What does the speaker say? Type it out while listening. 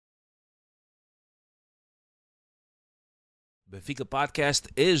Benfica Podcast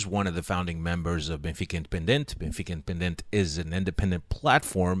is one of the founding members of Benfica Independent. Benfica Independent is an independent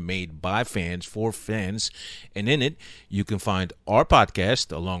platform made by fans for fans. And in it, you can find our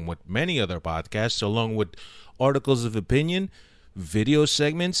podcast, along with many other podcasts, along with articles of opinion, video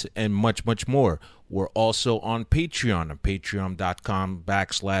segments, and much, much more. We're also on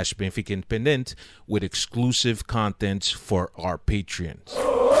patreon.com/Benfica Independent with exclusive contents for our patrons.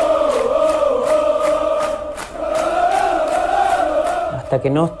 Hasta que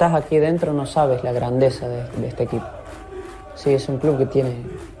no estás aquí dentro no sabes la grandeza de este equipo. Sí, es un club que tiene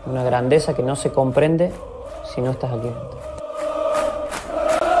una grandeza que no se comprende si no estás aquí dentro.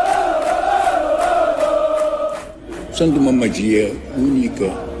 São de uma magia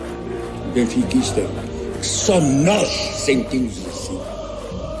única, benfiquista, que só nós sentimos assim.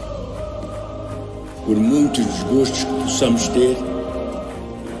 Por muitos desgostos que possamos ter,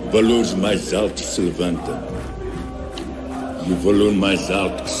 valores mais altos se levantam. E o valor mais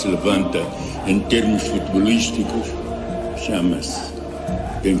alto que se levanta em termos futebolísticos chama-se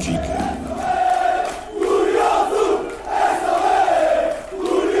Benfica.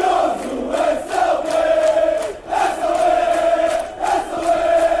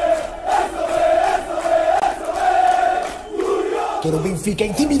 Quero o Benfica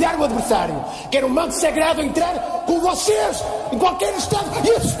intimidar o adversário. Quero um manto sagrado entrar com vocês em qualquer estado. E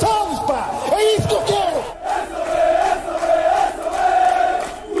esses estados, pá! É isso que eu quero!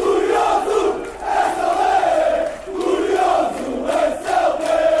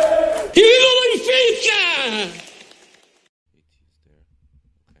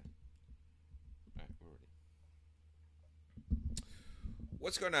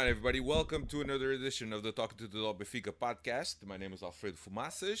 What's going on, everybody? Welcome to another edition of the Talking to the Dog Benfica podcast. My name is Alfredo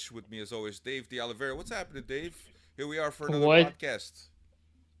Fumaças. With me, as always, Dave de Oliveira. What's happening, Dave? Here we are for another podcast.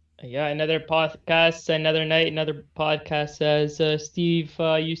 Yeah, another podcast, another night, another podcast, as Steve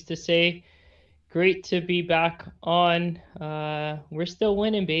used to say. Great to be back on. We're still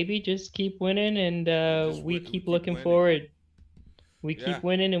winning, baby. Just keep winning, and we keep looking forward. We keep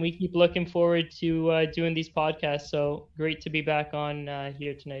winning, and we keep looking forward to doing these podcasts. So great to be back on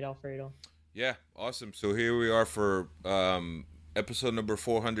here tonight, Alfredo. Yeah, awesome. So here we are for episode number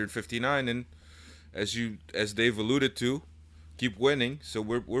 459, and as Dave alluded to, keep winning. So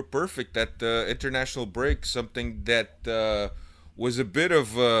we're perfect at the international break. Something that was a bit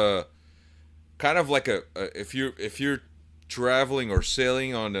of kind of like if you're traveling or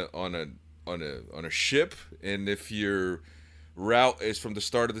sailing on a ship, and if your route is from the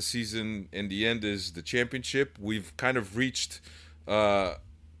start of the season and the end is the championship, we've kind of reached kind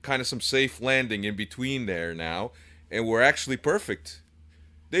of some safe landing in between there now, and we're actually perfect.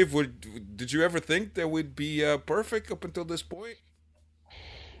 Dave, did you ever think that we'd be perfect up until this point?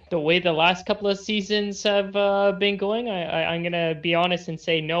 The way the last couple of seasons have been going, I'm going to be honest and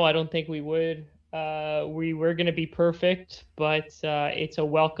say no, I don't think we would. We were going to be perfect, but it's a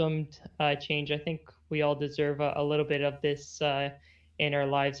welcomed change. I think we all deserve a little bit of this in our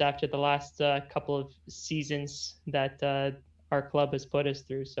lives after the last couple of seasons that our club has put us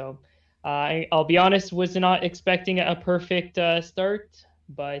through. So I'll be honest, was not expecting a perfect start,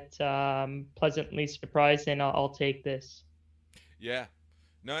 but pleasantly surprised, and I'll take this. Yeah.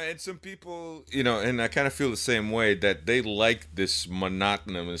 No, and some people, and I kind of feel the same way, that they like this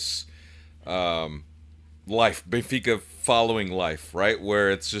monotonous life, Benfica following life, right?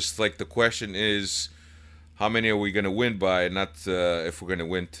 Where it's just like the question is, how many are we going to win by, not if we're going to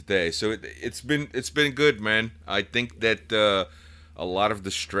win today. So it's been good, man. I think that a lot of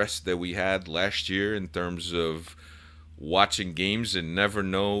the stress that we had last year in terms of watching games and never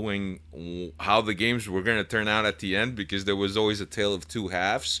knowing how the games were going to turn out at the end, because there was always a tale of two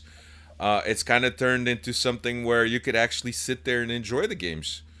halves, it's kind of turned into something where you could actually sit there and enjoy the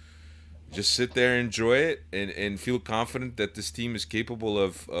games. Just sit there, enjoy it, and feel confident that this team is capable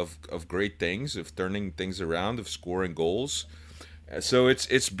of great things, of turning things around, of scoring goals. So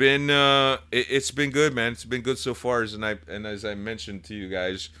it's been good, man. It's been good so far, and as I mentioned to you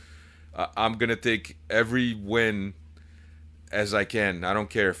guys, I'm gonna take every win as I can. I don't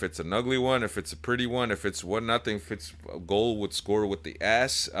care if it's an ugly one, if it's a pretty one, if it's 1-0, if it's a goal with score with the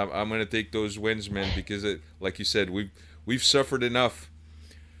ass. I'm gonna take those wins, man, because like you said, we've suffered enough.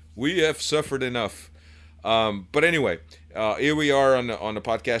 We have suffered enough. But anyway, here we are on the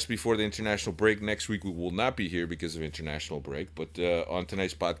podcast before the international break. Next week we will not be here because of international break. But on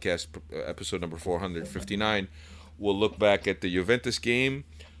tonight's podcast, episode number 459, we'll look back at the Juventus game,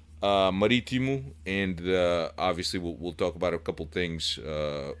 Marítimo, and obviously we'll talk about a couple things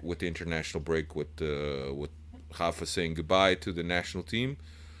with the international break, with Rafa saying goodbye to the national team.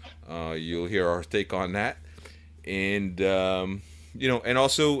 You'll hear our take on that. And and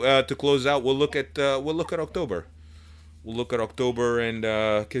also to close out, we'll look at October. We'll look at October, and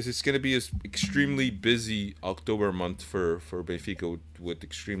because it's going to be an extremely busy October month for Benfica with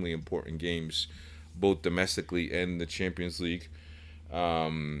extremely important games, both domestically and the Champions League.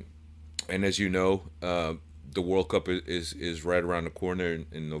 And as you know, the World Cup is right around the corner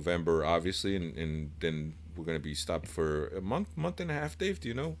in November, obviously, and then we're going to be stopped for a month and a half. Dave, do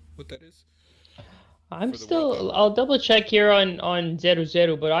you know what that is? I'm still, I'll double check here on Zero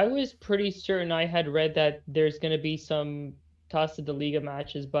Zero, but I was pretty certain I had read that there's going to be some Taça de Liga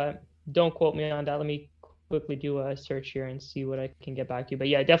matches, but don't quote me on that. Let me quickly do a search here and see what I can get back to you. But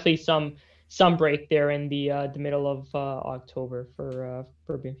yeah, definitely some break there in the middle of October for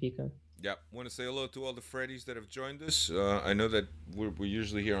Benfica. Yeah, want to say hello to all the Freddies that have joined us. I know that we're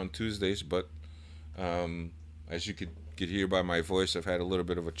usually here on Tuesdays, but as you could hear by my voice, I've had a little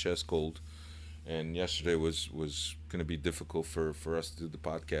bit of a chest cold. And yesterday was going to be difficult for us to do the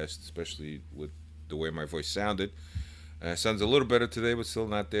podcast, especially with the way my voice sounded. Sounds a little better today, but still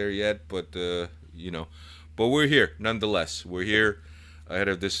not there yet. But but we're here nonetheless. We're here ahead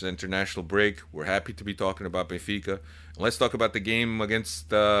of this international break. We're happy to be talking about Benfica. And let's talk about the game against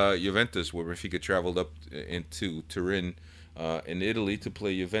Juventus, where Benfica traveled up into Turin in Italy to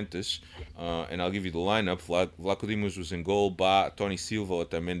play Juventus. And I'll give you the lineup. Vlaco Dimos was in goal. Tony Silva,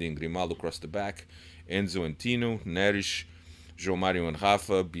 Otamendi, and Grimaldo across the back. Enzo and Tino, Neres, João Mario and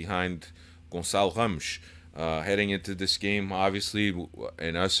Rafa behind Gonçalo Ramos. Heading into this game, obviously,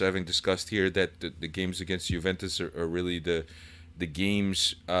 and us having discussed here that the games against Juventus are really the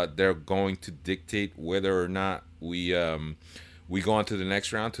games they're going to dictate whether or not we go on to the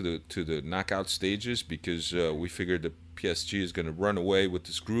next round, to the knockout stages, because we figured the PSG is going to run away with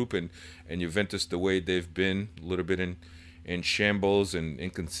this group, and Juventus, the way they've been, a little bit in shambles and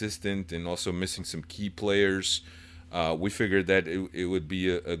inconsistent, and also missing some key players, we figured that it would be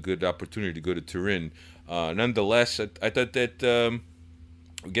a good opportunity to go to Turin. Nonetheless, I thought that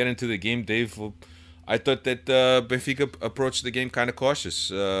we get into the game, Dave. I thought that Benfica approached the game kind of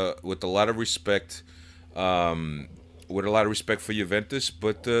cautious, with a lot of respect. With a lot of respect for Juventus,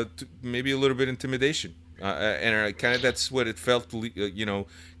 but maybe a little bit intimidation. And kind of that's what it felt,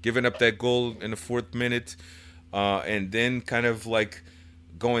 giving up that goal in the 4th minute, and then kind of like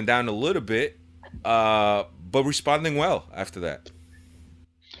going down a little bit, but responding well after that.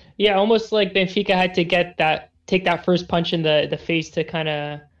 Yeah, almost like Benfica had to take that first punch in the face to kind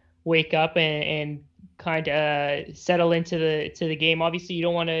of wake up and kind of settle into the game. Obviously, you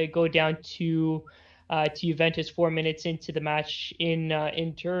don't want to go down to Juventus 4 minutes into the match in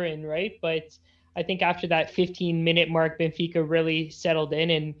Turin, right? But I think after that 15-minute mark, Benfica really settled in,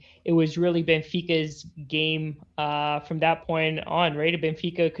 and it was really Benfica's game from that point on, right?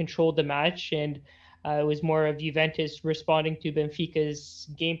 Benfica controlled the match, and it was more of Juventus responding to Benfica's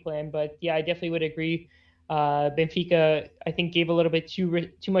game plan. But yeah, I definitely would agree. Benfica, I think, gave a little bit too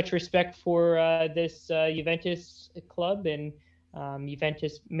much respect for this Juventus club, and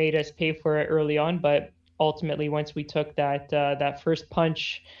Juventus made us pay for it early on. But ultimately, once we took that first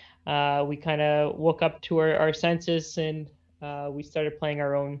punch, we kind of woke up to our senses, and we started playing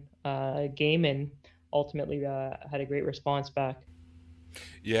our own game, and ultimately had a great response back.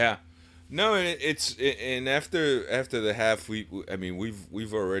 Yeah, no, and after the half,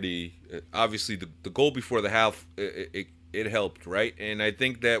 we've already obviously the goal before the half it helped, right? And I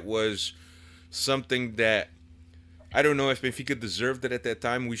think that was something that I don't know if Benfica deserved it at that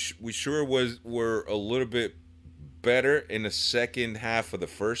time. We sure were a little bit better in the second half of the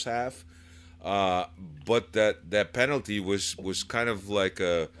first half, but that penalty was kind of like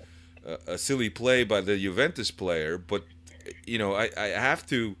a silly play by the Juventus player. But I have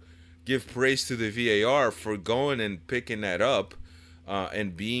to give praise to the VAR for going and picking that up,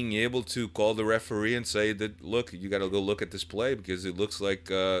 and being able to call the referee and say that, look, you got to go look at this play, because it looks like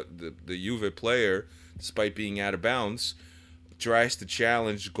the Juve player, despite being out of bounds, tries to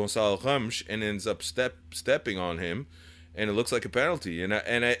challenge Gonçalo Ramos and ends up stepping on him, and it looks like a penalty.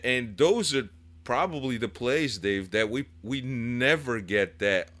 And those are probably the plays, Dave, that we never get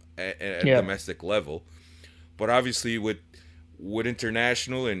that at domestic level. But obviously with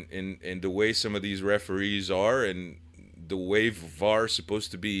international and the way some of these referees are, and the way VAR is supposed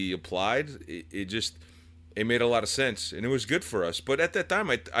to be applied, it made a lot of sense, and it was good for us. But at that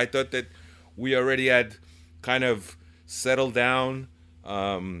time, I thought that we already had kind of settled down,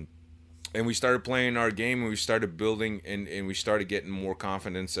 and we started playing our game, and we started building, and we started getting more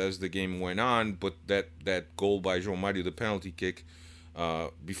confidence as the game went on. But that goal by João Mario, the penalty kick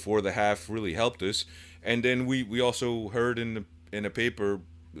before the half, really helped us. And then we also heard in the paper,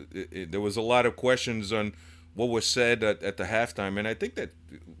 there was a lot of questions on what was said at the halftime, and I think that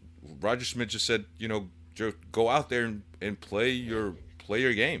Roger Smith just said, just go out there and play your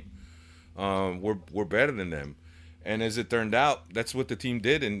game. We're better than them. And as it turned out, that's what the team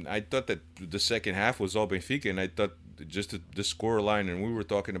did. And I thought that the second half was all Benfica. And I thought just the score line, and we were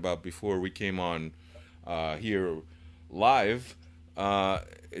talking about before we came on here live,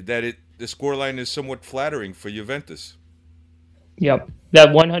 that the score line is somewhat flattering for Juventus. Yep, that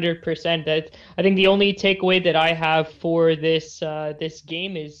 100%. That I think the only takeaway that I have for this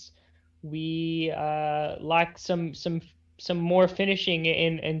game is we lack some more finishing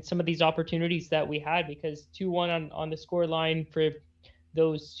in some of these opportunities that we had, because 2-1 on the score line, for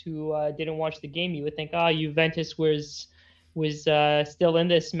those who didn't watch the game, you would think, Juventus was still in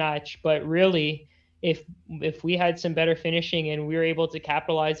this match, but really, if we had some better finishing and we were able to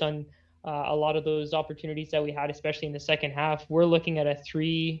capitalize on a lot of those opportunities that we had, especially in the second half, we're looking at a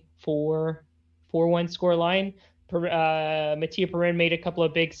 3-4, 4-1 score line. Mattia Perin made a couple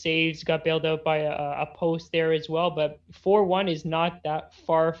of big saves, got bailed out by a post there as well. But 4-1 is not that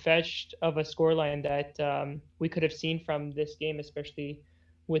far-fetched of a scoreline that we could have seen from this game, especially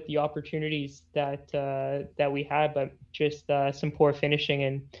with the opportunities that we had, but just some poor finishing,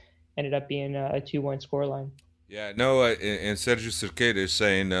 and ended up being a 2-1 scoreline. Yeah, no, and Sergio Cerqueira is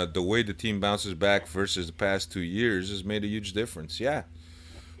saying the way the team bounces back versus the past 2 years has made a huge difference. Yeah,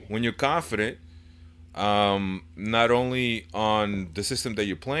 when you're confident, not only on the system that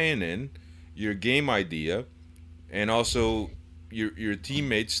you're playing in, your game idea, and also your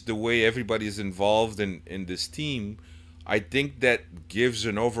teammates, the way everybody is involved in this team, I think that gives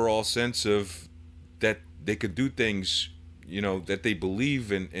an overall sense of that they could do things, that they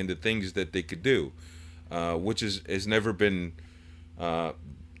believe in the things that they could do. Which has never been, it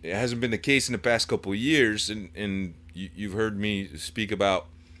hasn't been the case in the past couple of years. And you've heard me speak about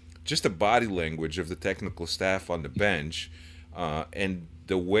just the body language of the technical staff on the bench, and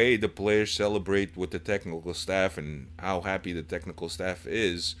the way the players celebrate with the technical staff and how happy the technical staff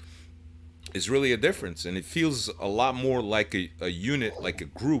is really a difference. And it feels a lot more like a unit, like a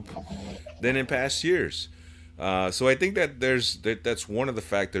group, than in past years. So I think that that's one of the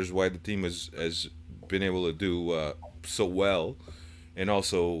factors why the team has been able to do so well, and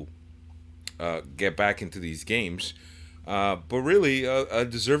also get back into these games. But really, a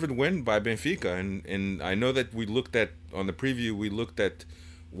deserved win by Benfica. And I know that we looked at, on the preview, we looked at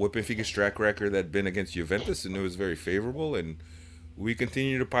what Benfica's track record had been against Juventus, and it was very favorable, and we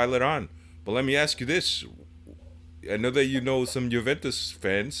continue to pile it on. But let me ask you this. I know that you know some Juventus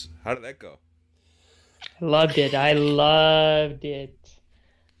fans. How did that go? Loved it. I loved it.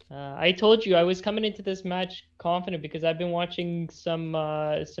 I told you I was coming into this match confident, because I've been watching some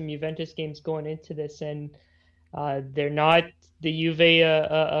Juventus games going into this, and they're not the Juve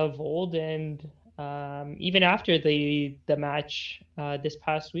of old. And even after the match this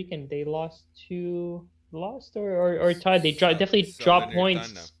past weekend, they lost or tied. They definitely dropped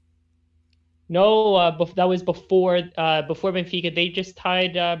points. No, that was before Benfica. They just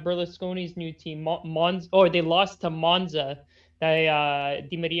tied Berlusconi's new team, Monza. Or they lost to Monza.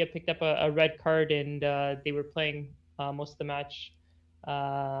 Di Maria picked up a red card, and they were playing most of the match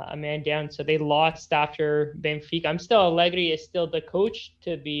a man down. So they lost after Benfica. I'm still, Allegri is still the coach,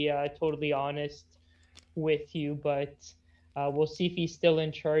 to be totally honest with you, but we'll see if he's still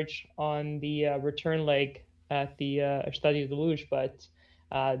in charge on the return leg at the Estadio de Luz. But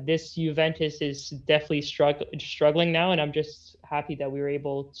this Juventus is definitely struggling now, and I'm just happy that we were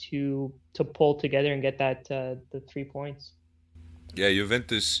able to pull together and get that the 3 points. Yeah,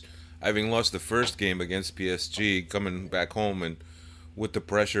 Juventus, having lost the first game against PSG, coming back home and with the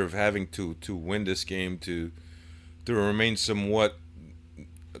pressure of having to win this game to remain somewhat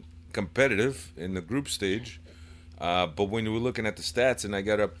competitive in the group stage. But when we were looking at the stats, and I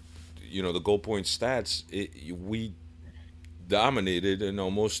got up, the goal point stats, we dominated in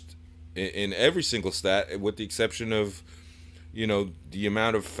almost in every single stat, with the exception of the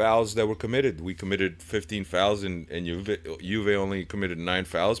amount of fouls that were committed. We committed 15 fouls, and Juve only committed 9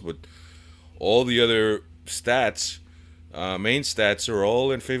 fouls. But all the other stats, main stats, are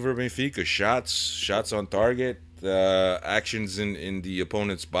all in favor of Benfica. Shots on target, actions in the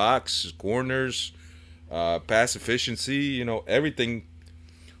opponent's box, corners, pass efficiency. Everything.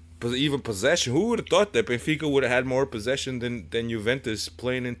 Even possession. Who would have thought that Benfica would have had more possession than Juventus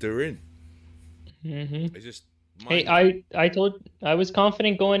playing in Turin? Mm-hmm. It's just. Hey, I was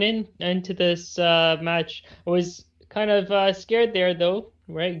confident going into this match. I was kind of scared there, though,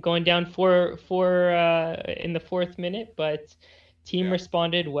 right? Going down 4-4 in the 4th minute, but team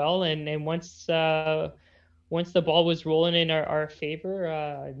responded well, and once once the ball was rolling in our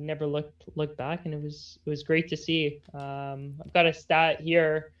favor, never looked back, and it was great to see. I've got a stat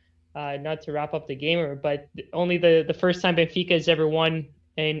here, not to wrap up the gamer, but only the first time Benfica has ever won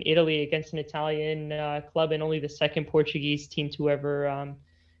in Italy against an Italian club, and only the second Portuguese team to ever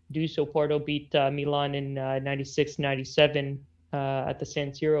do so. Porto beat Milan in 96-97 at the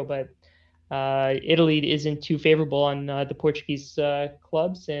San Siro, but Italy isn't too favorable on the Portuguese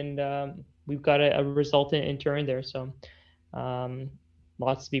clubs, and we've got a result in turn there. So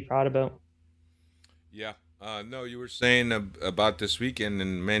lots to be proud about. Yeah. No, you were saying about this weekend,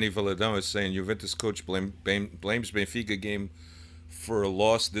 and Manny Valadão was saying Juventus coach blames Benfica game for a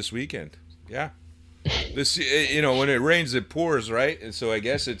loss this weekend. Yeah. This, when it rains, it pours, right? And so I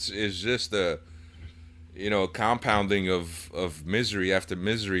guess it's just a compounding of misery after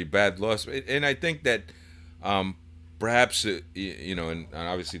misery, bad loss. And I think that perhaps, and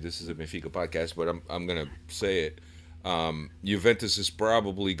obviously this is a Benfica podcast, but I'm going to say it. Juventus is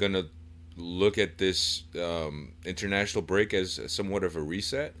probably going to look at this international break as somewhat of a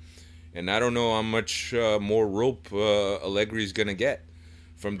reset. And I don't know how much more rope Allegri is going to get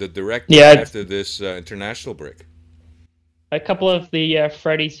from the director after this international break. A couple of the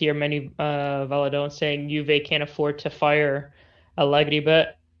Freddies here, Manny Valadão, saying Juve can't afford to fire Allegri,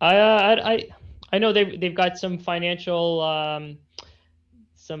 but I know they've got some financial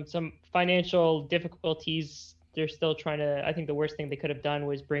some financial difficulties. They're still trying to. I think the worst thing they could have done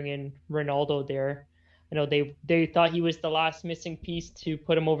was bring in Ronaldo there. I know they thought he was the last missing piece to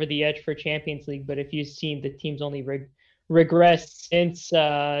put him over the edge for Champions League, but if you've seen, the team's only regressed since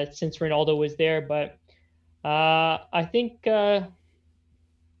Ronaldo was there. But I think they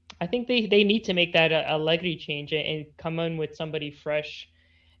need to make that Allegri change and come in with somebody fresh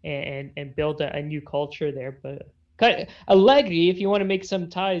and build a new culture there. But Allegri, if you want to make some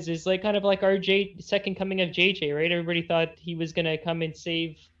ties, is kind of like our second coming of JJ, right? Everybody thought he was gonna come and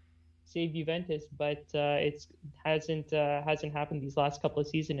save Juventus, but it hasn't happened these last couple of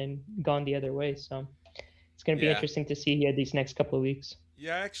seasons and gone the other way. So it's going to be interesting to see here these next couple of weeks.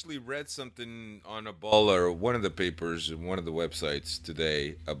 Yeah, I actually read something on a baller, one of the papers and one of the websites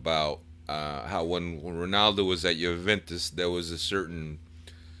today about how when Ronaldo was at Juventus, there was a certain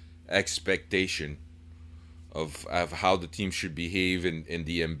expectation of how the team should behave and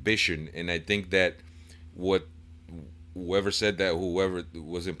the ambition. And I think that whoever said that, whoever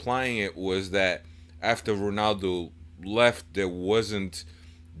was implying it, was that after Ronaldo left, there wasn't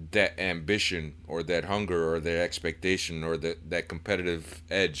that ambition or that hunger or that expectation or that competitive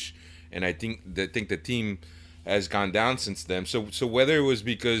edge. And I think the team has gone down since then. So whether it was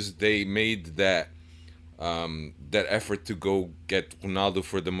because they made that effort to go get Ronaldo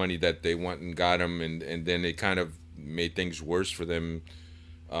for the money that they went and got him, and then it kind of made things worse for them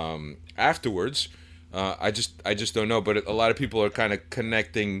afterwards. I just don't know. But a lot of people are kind of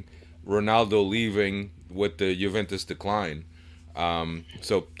connecting Ronaldo leaving with the Juventus decline.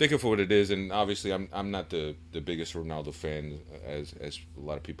 So take it for what it is. And obviously, I'm not the biggest Ronaldo fan, as a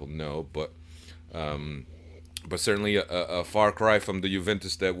lot of people know, but certainly a far cry from the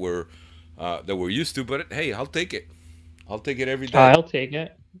Juventus that we're used to. But hey, I'll take it. I'll take it every day. I'll take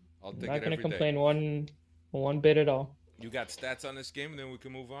it. I'll take I'm not it going to every complain day. one bit at all. You got stats on this game, and then we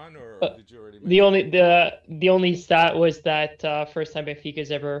can move on, or did you already? The only stat was that first time Benfica's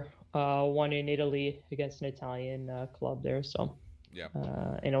ever won in Italy against an Italian club there. So yeah,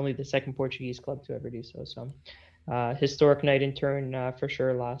 and only the second Portuguese club to ever do so. So historic night in turn for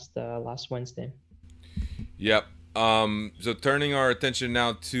sure last Wednesday. Yep. So turning our attention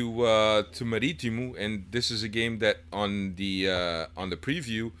now to Marítimo, and this is a game that on the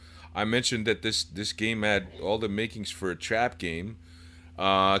preview I mentioned that this game had all the makings for a trap game,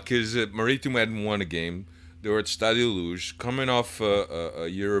 because Marítimo hadn't won a game. They were at Estádio Luz, coming off a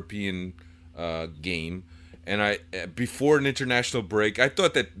European game, and before an international break, I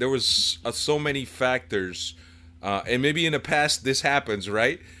thought that there was so many factors, and maybe in the past this happens,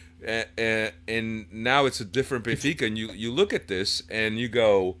 right? And now it's a different Benfica, and you look at this and you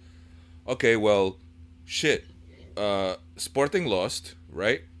go, okay, well, shit, Sporting lost,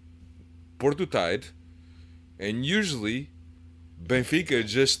 right? Porto tied, and usually Benfica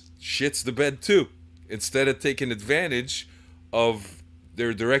just shits the bed too. Instead of taking advantage of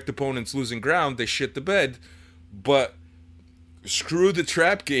their direct opponents losing ground, they shit the bed. But screw the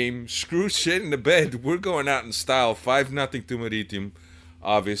trap game, screw shit in the bed. We're going out in style, 5-0 to Marítimo.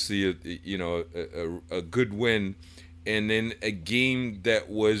 Obviously, a good win, and then a game that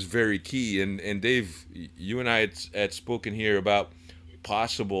was very key. And Dave, you and I had spoken here about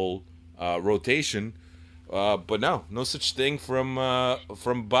possible rotation. But no such thing from Schmidt.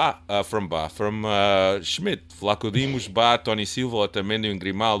 Flaco Dimos, Ba, Tony Silva, Otamendi, and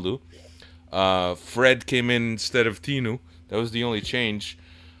Grimaldo. Fred came in instead of Tino. That was the only change.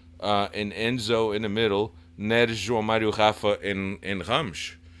 And Enzo in the middle. Neres, João Mario, Rafa, and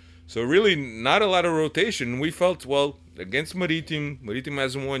Ramos. So really not a lot of rotation. We felt, well, against Maritim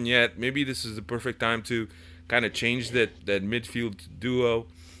hasn't won yet. Maybe this is the perfect time to kind of change that midfield duo.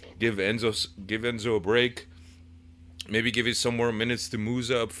 Give Enzo a break. Maybe give it some more minutes to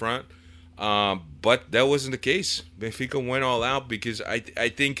Musa up front. But that wasn't the case. Benfica went all out because I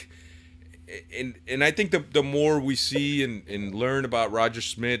think, and I think the more we see and learn about Roger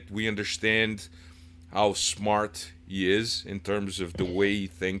Schmidt, we understand how smart he is in terms of the way he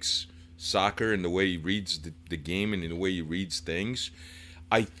thinks soccer and the way he reads the game and in the way he reads things.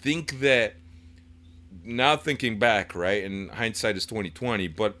 I think that now thinking back, right, and hindsight is 2020,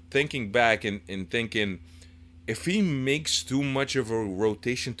 but thinking back and thinking, if he makes too much of a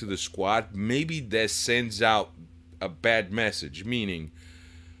rotation to the squad, maybe that sends out a bad message, meaning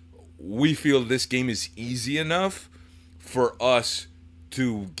we feel this game is easy enough for us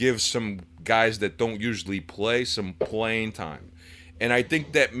to give some guys that don't usually play some playing time. And I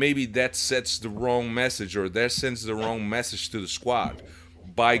think that maybe that sets the wrong message, or that sends the wrong message to the squad.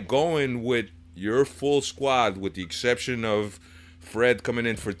 By going with your full squad, with the exception of Fred coming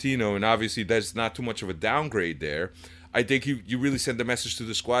in for Tino, and obviously that's not too much of a downgrade there, I think you really send the message to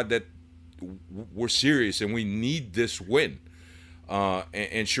the squad that we're serious and we need this win.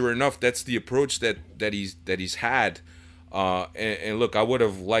 And sure enough, that's the approach that he's had. And look, I would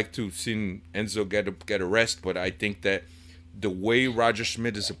have liked to have seen Enzo get a rest, but I think that the way Roger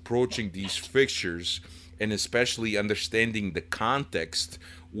Schmidt is approaching these fixtures, and especially understanding the context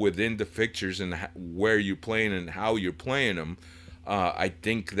within the fixtures and where you're playing and how you're playing them, I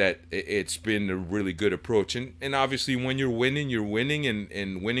think that it's been a really good approach. And obviously when you're winning,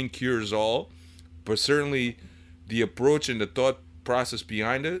 and winning cures all. But certainly the approach and the thought process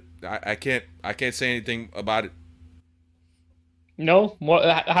behind it, I can't say anything about it. No,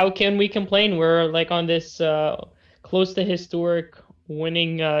 how can we complain? We're like on this close to historic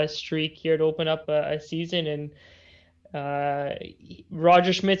winning streak here to open up a season, and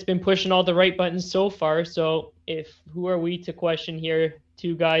Roger Schmidt's been pushing all the right buttons so far. So who are we to question here?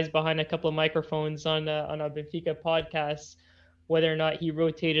 Two guys behind a couple of microphones on a Benfica podcast, whether or not he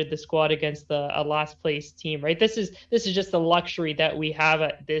rotated the squad against a last place team, right? This is just a luxury that we have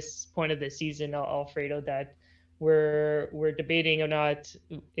at this point of the season, Alfredo, that we're debating or not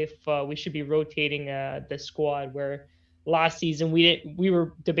if we should be rotating the squad. Where last season we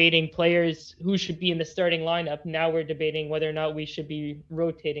were debating players who should be in the starting lineup. Now we're debating whether or not we should be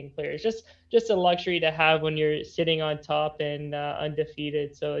rotating players. Just a luxury to have when you're sitting on top and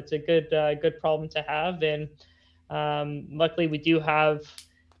undefeated. So it's a good problem to have. And luckily we do have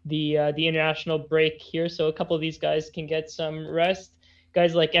the international break here, so a couple of these guys can get some rest.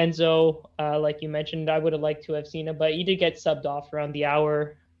 Guys like Enzo, like you mentioned, I would have liked to have seen him, but he did get subbed off around the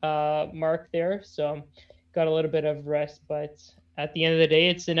hour mark there, so got a little bit of rest. But at the end of the day,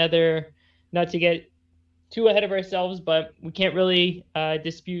 it's another, not to get too ahead of ourselves, but we can't really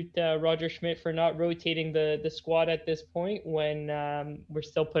dispute Roger Schmidt for not rotating the squad at this point when we're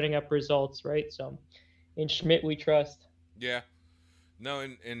still putting up results, right? So in Schmidt we trust. Yeah. No,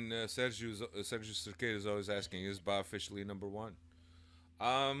 and Sergio Cerqueira is always asking, is Ba officially number one?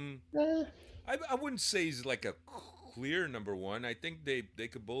 I wouldn't say he's like a clear number one. I think they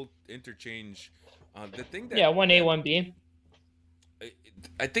could both interchange. The thing that 1A, 1B.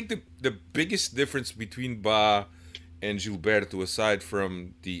 I think the biggest difference between Ba and Gilberto, aside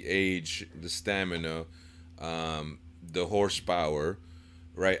from the age, the stamina, the horsepower,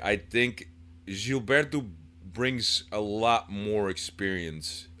 right? I think Gilberto brings a lot more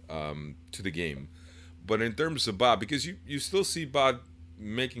experience to the game. But in terms of Ba, because you still see Ba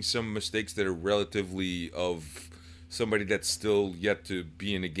making some mistakes that are relatively of somebody that's still yet to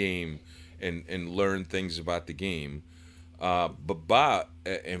be in a game and learn things about the game. But Ba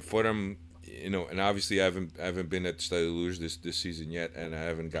and Forum, and obviously I haven't been at Stade Luz this season yet, and I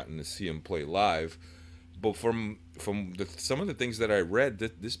haven't gotten to see him play live. But from some of the things that I read,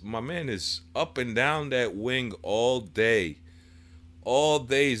 that my man is up and down that wing all day. All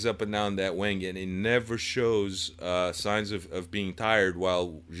day he's up and down that wing, and he never shows signs of being tired,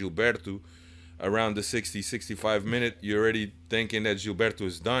 while Gilberto, around the 60-65 minute, you're already thinking that Gilberto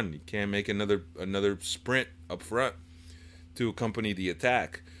is done. He can't make another sprint up front to accompany the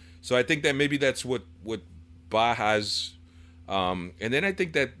attack. So I think that maybe that's what Ba has. And then I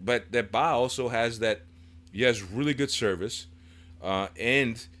think that Ba also has that he has really good service,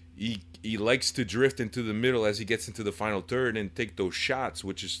 and he likes to drift into the middle as he gets into the final third and take those shots,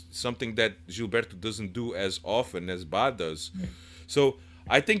 which is something that Gilberto doesn't do as often as Ba does. So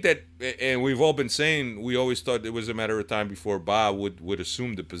I think that, and we've all been saying, we always thought it was a matter of time before Ba would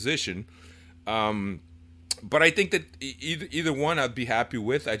assume the position. But I think that either one I'd be happy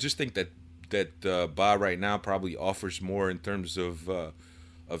with. I just think that Ba right now probably offers more in terms of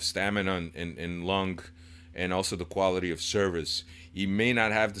stamina and lung, and also the quality of service. He may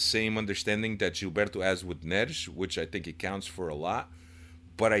not have the same understanding that Gilberto has with Neres, which I think it counts for a lot.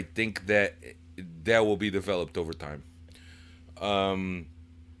 But I think that will be developed over time.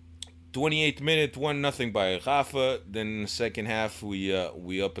 28th minute, 1-0 by Rafa. Then in the second half, we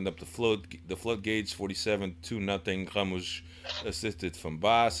opened up the floodgates. 47, 2-0. Ramos assisted from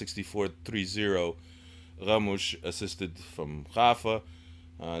Ba. 64, 3-0. Ramos assisted from Rafa.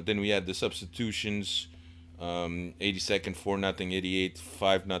 Then we had the substitutions. 82nd, 4-0, 88,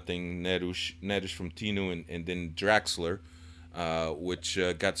 5-0, Neres from Tino, and then Draxler, which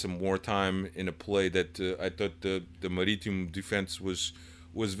got some more time in a play that I thought the Maritimo defense was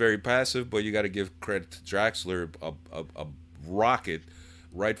very passive, but you got to give credit to Draxler, a rocket,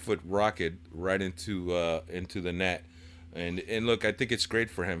 right foot rocket right into the net, and look, I think it's great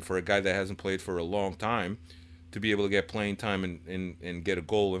for him, for a guy that hasn't played for a long time, to be able to get playing time and get a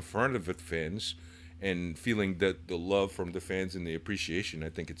goal in front of the fans. And feeling the love from the fans and the appreciation, I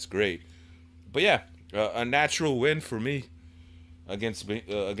think it's great. But yeah, a natural win for me against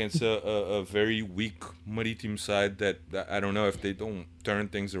a very weak Maritimo side that I don't know if they don't turn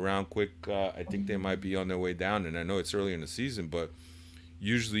things around quick. I think they might be on their way down. And I know it's early in the season, but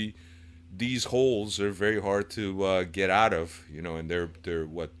usually these holes are very hard to get out of. And they're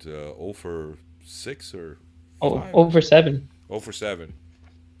what 0 for 6 or 5? 0 for 7. 0 for 7.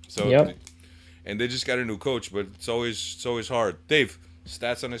 So. Yep. And they just got a new coach, but it's always hard. Dave,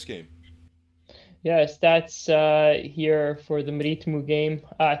 stats on this game. Yeah, stats here for the Maritimo game.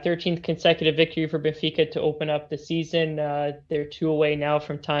 13th consecutive victory for Benfica to open up the season. They're 2 away now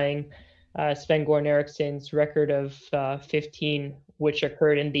from tying Sven-Goran Eriksson's record of 15, which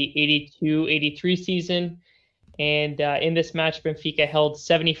occurred in the 82-83 season. And in this match, Benfica held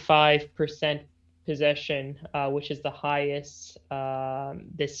 75% possession, which is the highest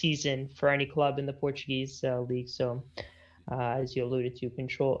this season for any club in the Portuguese league. So, as you alluded to,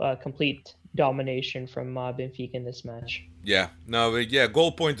 complete domination from Benfica in this match. Yeah,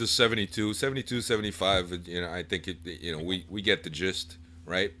 goal point is 72, 75. I think we get the gist,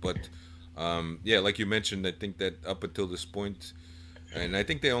 right? But like you mentioned, I think that up until this point, and I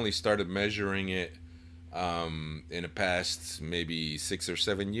think they only started measuring it in the past maybe 6 or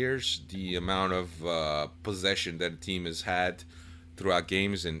 7 years, the amount of possession that a team has had throughout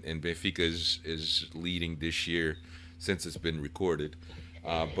games, and Benfica is leading this year since it's been recorded.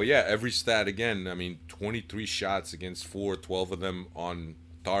 But yeah, every stat again, 23 shots against 4, 12 of them on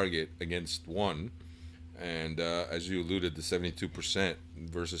target against 1, and as you alluded, the 72%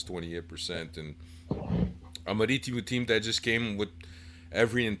 versus 28%, and a Maritimo team that just came with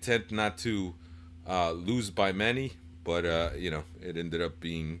every intent not to lose by many, but it ended up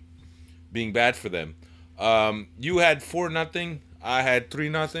being bad for them. You had 4-0, I had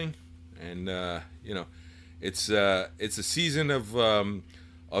 3-0, and it's a season of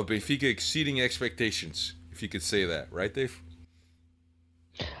Benfica exceeding expectations, if you could say that, right, Dave?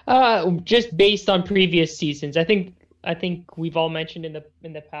 Just based on previous seasons, I think we've all mentioned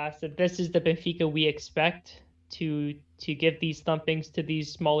in the past that this is the Benfica we expect to give these thumpings to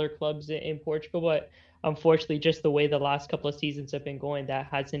these smaller clubs in Portugal, but unfortunately, just the way the last couple of seasons have been going, that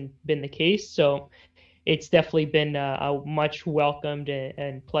hasn't been the case. So it's definitely been a much welcomed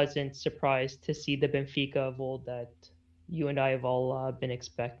and pleasant surprise to see the Benfica of old that you and I have all been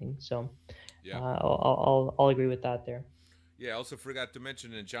expecting. So yeah, I'll agree with that there. Yeah, I also forgot to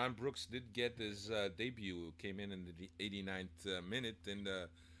mention that John Brooks did get his debut. Came in the 89th minute, and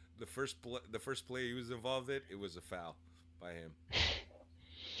the first play he was involved in, it was a foul by him.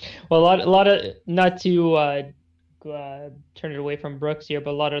 Well, a lot of, not to turn it away from Brooks here,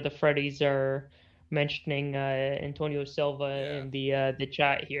 but a lot of the Freddies are mentioning Antonio Silva in the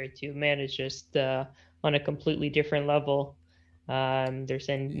chat here too. Man, is just on a completely different level. They're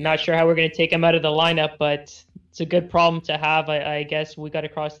saying not sure how we're going to take him out of the lineup, but it's a good problem to have. I guess we got to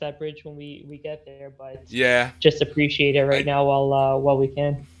cross that bridge when we get there, but just appreciate it right now while we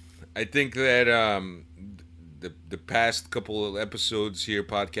can. I think that the past couple of episodes here,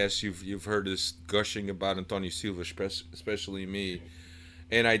 podcasts, you've heard us gushing about Antonio Silva, especially me,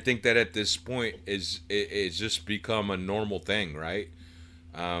 and I think that at this point it's just become a normal thing, right?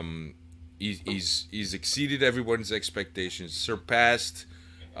 He's exceeded everyone's expectations, surpassed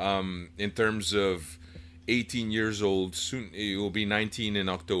in terms of 18 years old. Soon he will be 19 in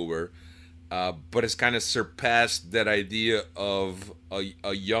October. But it's kind of surpassed that idea of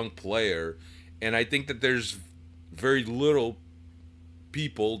a young player. And I think that there's very little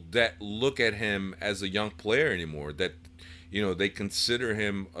people that look at him as a young player anymore, that they consider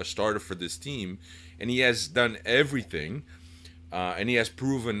him a starter for this team. And he has done everything, and he has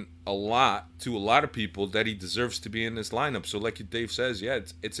proven a lot to a lot of people that he deserves to be in this lineup. So like Dave says, yeah,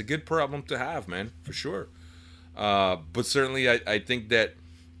 it's a good problem to have, man, for sure. But certainly I think that,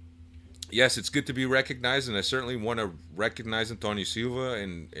 yes, it's good to be recognized, and I certainly want to recognize Antonio Silva,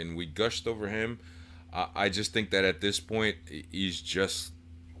 and we gushed over him. I just think that at this point, he's just,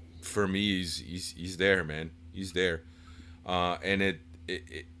 for me, he's there, man. He's there, and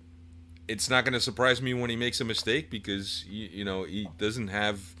it's not going to surprise me when he makes a mistake, because he doesn't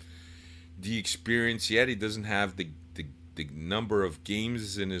have the experience yet. He doesn't have the number of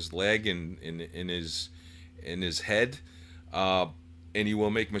games in his leg and in his head, and he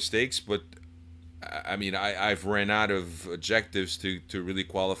will make mistakes. But I mean, I've ran out of adjectives to really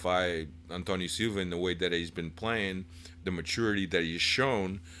qualify Antonio Silva in the way that he's been playing, the maturity that he's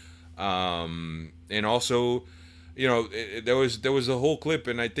shown, and also, there was a whole clip,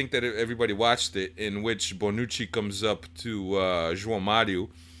 and I think that everybody watched it, in which Bonucci comes up to João Mario,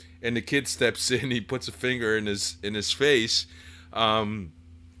 and the kid steps in, he puts a finger in his face, and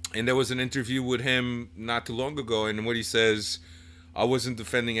there was an interview with him not too long ago, and what he says, I wasn't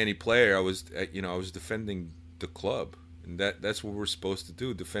defending any player. I was defending the club, and that's what we're supposed to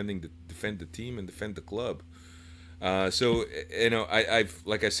do: defend the team and defend the club. So I've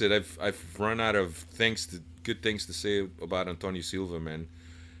like I said, I've run out of good things to say about Antonio Silva, man.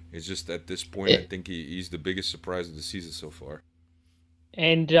 It's just at this point, I think he's the biggest surprise of the season so far.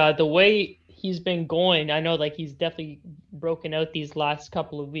 And the way he's been going, I know like he's definitely broken out these last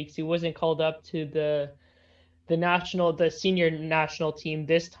couple of weeks. He wasn't called up to the senior national team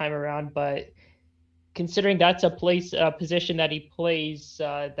this time around, but considering that's a position that he plays,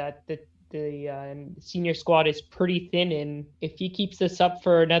 that the senior squad is pretty thin, and if he keeps this up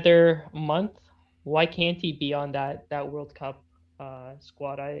for another month, why can't he be on that World Cup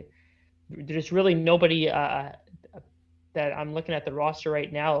squad? There's really nobody that I'm looking at the roster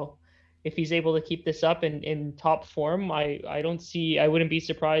right now. If he's able to keep this up in top form, I wouldn't be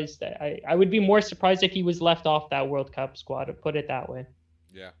surprised. I would be more surprised if he was left off that World Cup squad, to put it that way.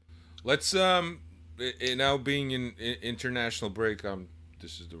 Yeah. Let's now being in international break,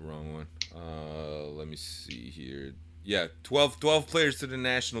 this is the wrong one. Let me see here. Yeah, 12 players to the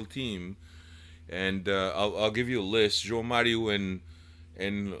national team, and I'll give you a list. João Mario and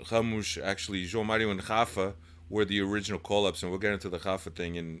Ramos, actually João Mario and Rafa were the original call-ups, and we'll get into the Rafa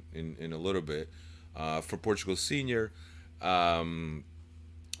thing in a little bit. For Portugal senior, Antonio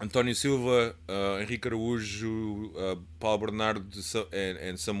Silva, Henrique Araújo, Paulo Bernardo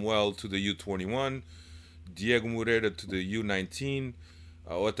and Samuel to the U21, Diego Moreira to the U19,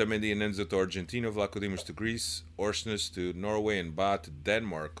 Otamendi and Enzo to Argentina, Vlaco Dimos to Greece, Orsnes to Norway, and Ba to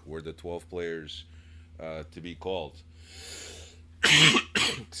Denmark were the 12 players to be called.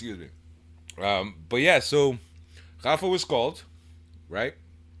 Excuse me. But yeah, so Rafa was called, right?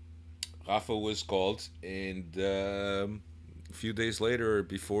 Rafa was called, and a few days later,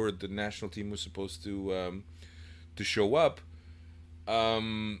 before the national team was supposed to show up,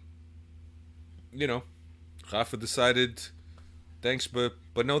 Rafa decided, thanks, but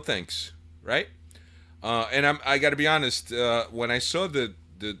no thanks, right? And I got to be honest. When I saw the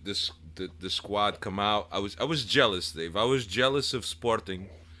squad come out, I was jealous, Dave. I was jealous of Sporting,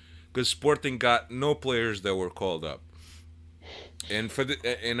 because Sporting got no players that were called up. And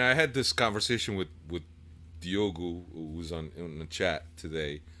I had this conversation with Diogo, who was on the chat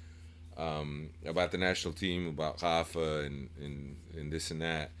today, about the national team, about Rafa and this and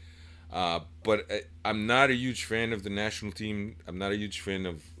that. But I'm not a huge fan of the national team. I'm not a huge fan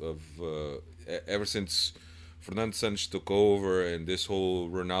of ever since Fernando Santos took over and this whole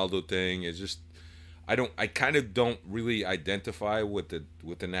Ronaldo thing. It's just I kind of don't really identify with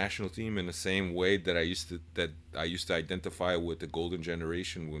the national team in the same way that I used to identify with the golden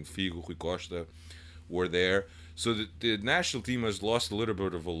generation when Figo, Rui Costa were there. So the national team has lost a little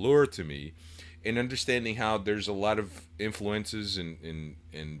bit of allure to me, in understanding how there's a lot of influences and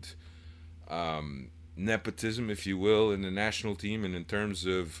nepotism, if you will, in the national team, and in terms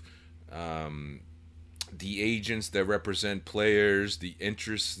of the agents that represent players, the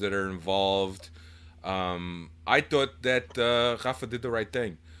interests that are involved. I thought that Rafa did the right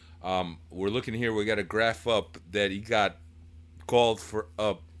thing. We're looking here. We got a graph up that he got called for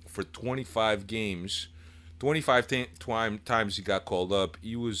 25 games times he got called up.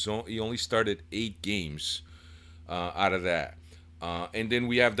 He only started 8 games out of that. And then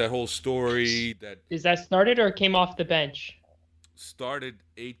we have that whole story that Is that started or came off the bench? started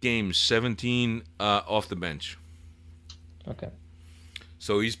 8 games, 17 off the bench. Okay.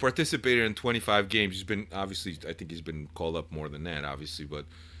 So he's participated in 25 games. He's been, obviously, I think he's been called up more than that, obviously, but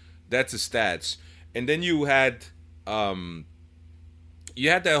that's his stats. And then you had that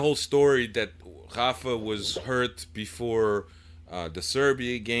whole story that Rafa was hurt before the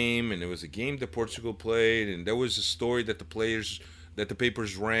Serbia game, and it was a game that Portugal played, and there was a story that the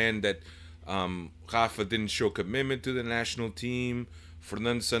papers ran that Rafa didn't show commitment to the national team.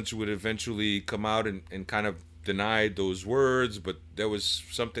 Fernando Santos would eventually come out and kind of denied those words, but there was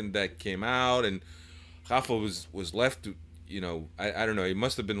something that came out, and Rafa was left to, I don't know, he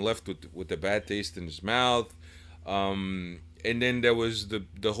must have been left with a bad taste in his mouth. And then there was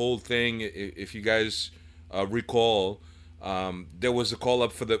the whole thing, if you guys recall, there was a call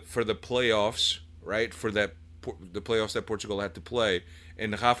up for the playoffs, right? For the playoffs that Portugal had to play,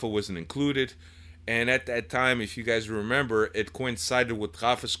 and Rafa wasn't included. And at that time, if you guys remember, it coincided with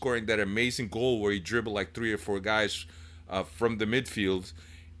Rafa scoring that amazing goal where he dribbled like 3 or 4 guys from the midfield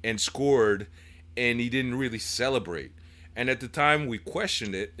and scored, and he didn't really celebrate. And at the time, we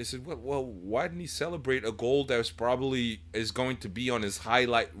questioned it. I said, well, why didn't he celebrate a goal that is going to be on his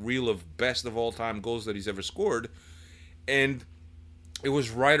highlight reel of best of all time goals that he's ever scored? And it was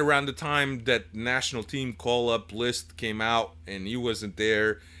right around the time that national team call-up list came out, and he wasn't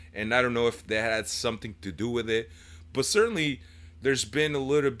there. And I don't know if that had something to do with it. But certainly, there's been a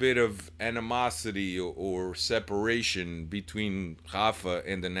little bit of animosity or separation between Rafa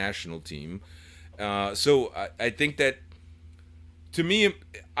and the national team. So I think that, to me,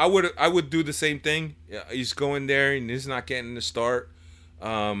 I would do the same thing. He's going there and he's not getting the start.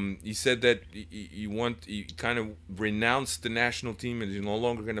 He said that he kind of renounced the national team and he's no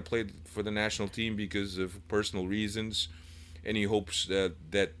longer going to play for the national team because of personal reasons, and he hopes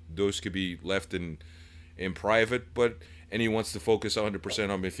that those could be left in private. And he wants to focus 100%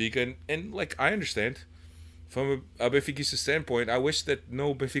 on Benfica, and like, I understand from a Benfica standpoint. I wish that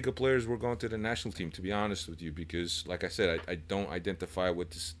no Benfica players were going to the national team, to be honest with you, because like I said, I don't identify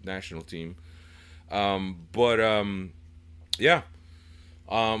with this national team. Yeah.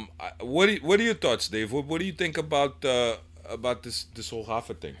 What are your thoughts, Dave? What do you think about this whole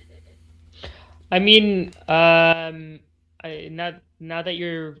Rafa thing? I mean, now that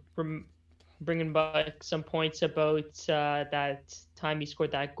you're bringing back some points about that time he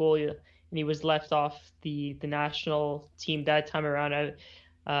scored that goal and he was left off the national team that time around,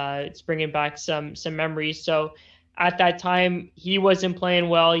 it's bringing back some memories. So at that time, he wasn't playing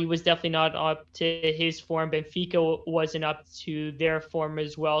well. He was definitely not up to his form. Benfica wasn't up to their form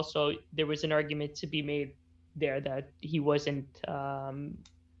as well. So there was an argument to be made there that he wasn't on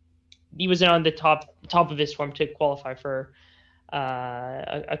the top of his form to qualify for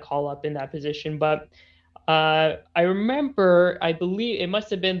a call up in that position. But I remember, I believe it must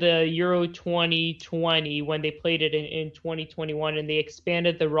have been the Euro 2020 when they played it in 2021, and they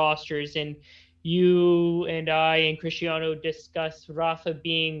expanded the rosters, and you and I and Cristiano discussed Rafa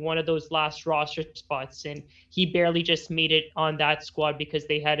being one of those last roster spots, and he barely just made it on that squad because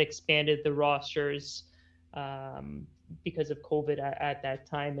they had expanded the rosters because of COVID at that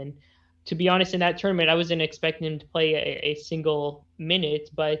time. And to be honest, in that tournament, I wasn't expecting him to play a single minute,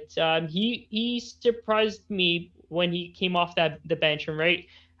 but he surprised me when he came off the bench. And right,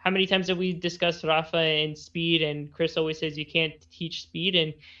 how many times have we discussed Rafa and speed? And Chris always says you can't teach speed,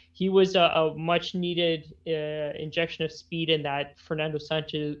 and he was a much needed injection of speed in that Fernando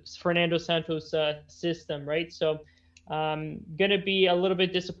Santos system, right? So gonna be a little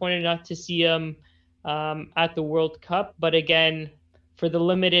bit disappointed not to see him at the World Cup, but again, for the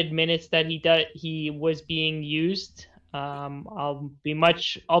limited minutes that he was being used, I'll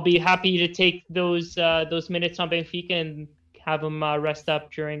be happy to take those minutes on Benfica and have him rest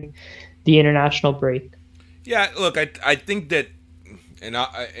up during the international break. Yeah, look, I think that, and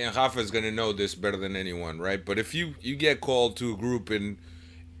Rafa is going to know this better than anyone, right? But if you get called to a group, and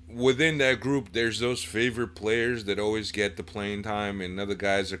within that group there's those favorite players that always get the playing time, and other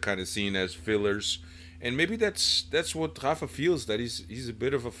guys are kind of seen as fillers. And maybe that's what Rafa feels, that he's a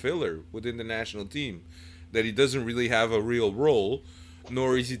bit of a filler within the national team, that he doesn't really have a real role,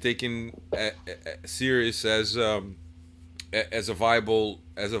 nor is he taken serious as a viable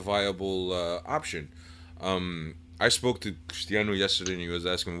option. I spoke to Cristiano yesterday, and he was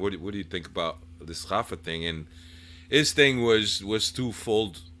asking, what do you think about this Rafa thing? And his thing was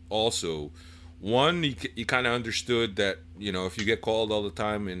twofold also. One, you kind of understood that, if you get called all the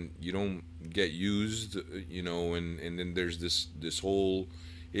time and you don't get used, and then there's this whole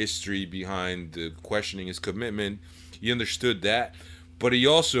history behind the questioning his commitment. He understood that, but he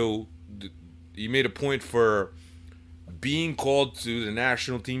made a point for being called to the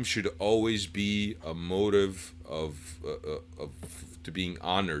national team should always be a motive of to being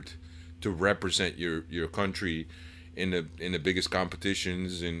honored to represent your country in the biggest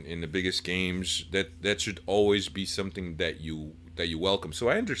competitions, in the biggest games. That should always be something that you welcome. So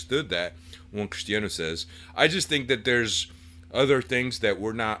I understood that when Cristiano says. I just think that there's other things that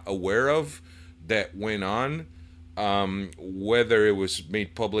we're not aware of that went on, whether it was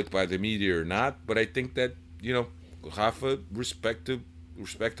made public by the media or not. But I think that Rafa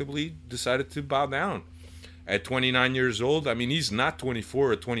respectably decided to bow down at 29 years old. I mean, he's not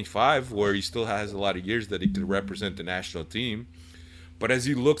 24 or 25, where he still has a lot of years that he could represent the national team. But as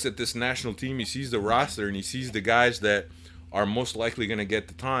he looks at this national team, he sees the roster and he sees the guys that are most likely going to get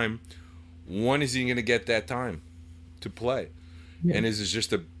the time. When is he going to get that time to play? Yeah. And is it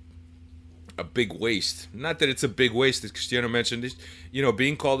just a big waste? Not that it's a big waste, as Cristiano mentioned.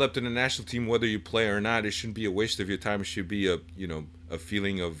 Being called up to the national team, whether you play or not, it shouldn't be a waste of your time. It should be a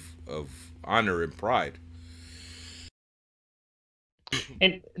feeling of honor and pride.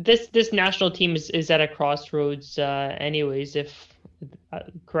 And this national team is at a crossroads. Anyways, if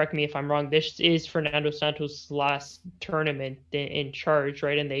correct me if I'm wrong, this is Fernando Santos' last tournament in charge,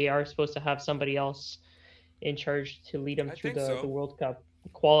 right? And they are supposed to have somebody else in charge to lead them through the World Cup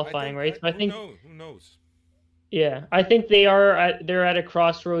qualifying, right? So I think who knows? Yeah, I think they're at a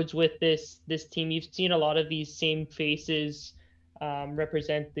crossroads with this team. You've seen a lot of these same faces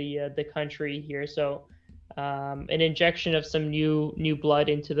represent the country here, so an injection of some new blood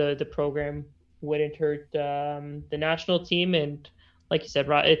into the program wouldn't hurt the national team. And like you said,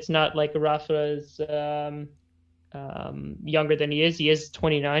 it's not like Rafa is younger than he is. He is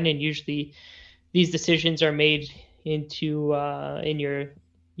 29, and usually these decisions are made in your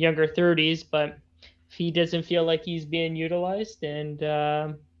younger 30s. But if he doesn't feel like he's being utilized, and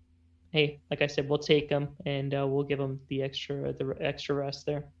hey, like I said, we'll take him and we'll give him the extra rest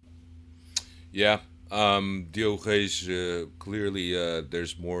there. Yeah. Diogo, clearly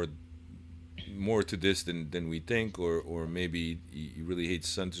there's more to this than we think, or maybe he really hates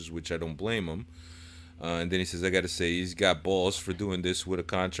Santos, which I don't blame him. And then he says, I got to say, he's got balls for doing this with a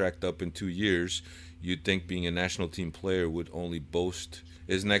contract up in 2 years. You'd think being a national team player would only boast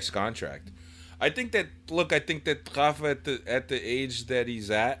his next contract. I think that Rafa at the age that he's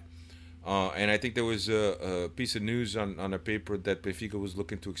at, and I think there was a piece of news on a paper that Benfica was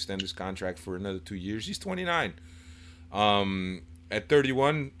looking to extend his contract for another 2 years. He's 29. At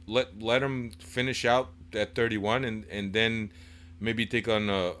 31, let him finish out at 31, and then maybe take on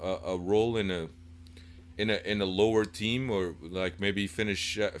a role in a lower team, or like maybe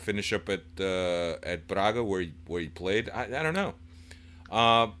finish up at Braga where he played. I don't know.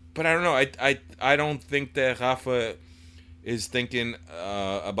 But I don't know. I don't think that Rafa is thinking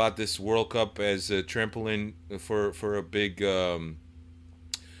about this World Cup as a trampoline for a big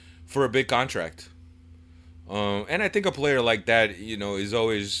contract. And I think a player like that, is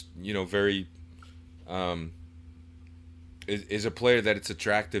always, very is a player that it's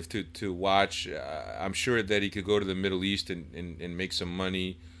attractive to watch. I'm sure that he could go to the Middle East and make some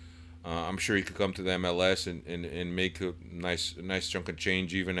money. I'm sure he could come to the MLS and make a nice chunk of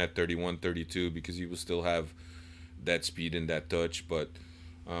change even at 31, 32, because he will still have that speed and that touch. But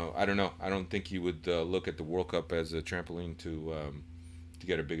I don't know. I don't think he would look at the World Cup as a trampoline to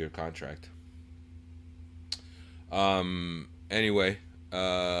get a bigger contract. Anyway,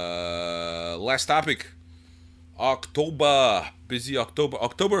 last topic. Busy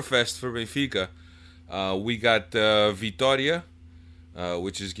Oktoberfest for Benfica. We got Vitória,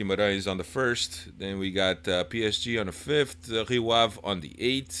 which is Guimarães, on the 1st. Then we got PSG on the 5th, Rio Ave on the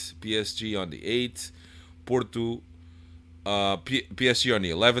 8th, PSG on the 8th, Porto, PSG on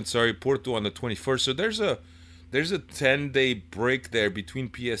the 11th. Sorry, Porto on the 21st. So there's a 10-day break there between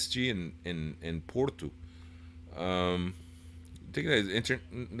PSG and Porto. Think that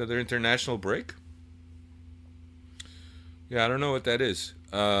another international break? Yeah, I don't know what that is.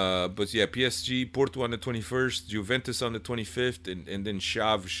 But yeah, PSG, Porto on the 21st, Juventus on the 25th, and then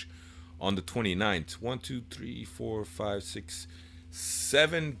Chaves on the 29th. 1, 2, 3, 4, 5, 6,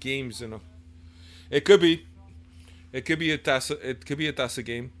 7 games in a. It could be a Taça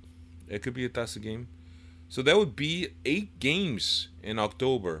game. It could be a Taça game. So that would be 8 games in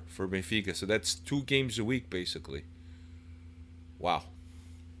October for Benfica. So that's 2 games a week, basically. Wow.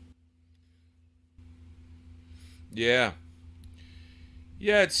 Yeah.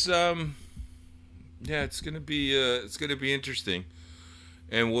 Yeah, it's Yeah, it's gonna be interesting,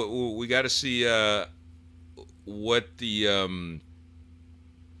 and what we got to see what the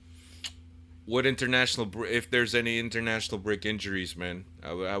what if there's any international break injuries, man.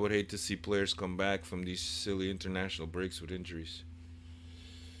 I would hate to see players come back from these silly international breaks with injuries.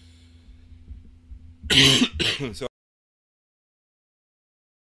 So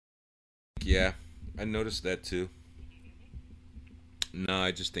yeah, I noticed that too. No,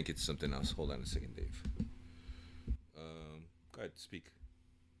 I just think it's something else. Hold on a second, Dave. Go ahead, speak.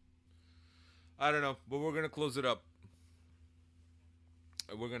 I don't know, but we're gonna close it up.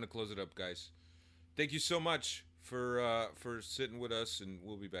 We're gonna close it up, guys. Thank you so much for sitting with us, and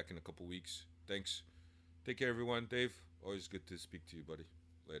we'll be back in a couple weeks. Thanks. Take care, everyone. Dave, always good to speak to you, buddy.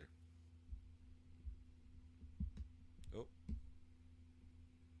 Later. Oh.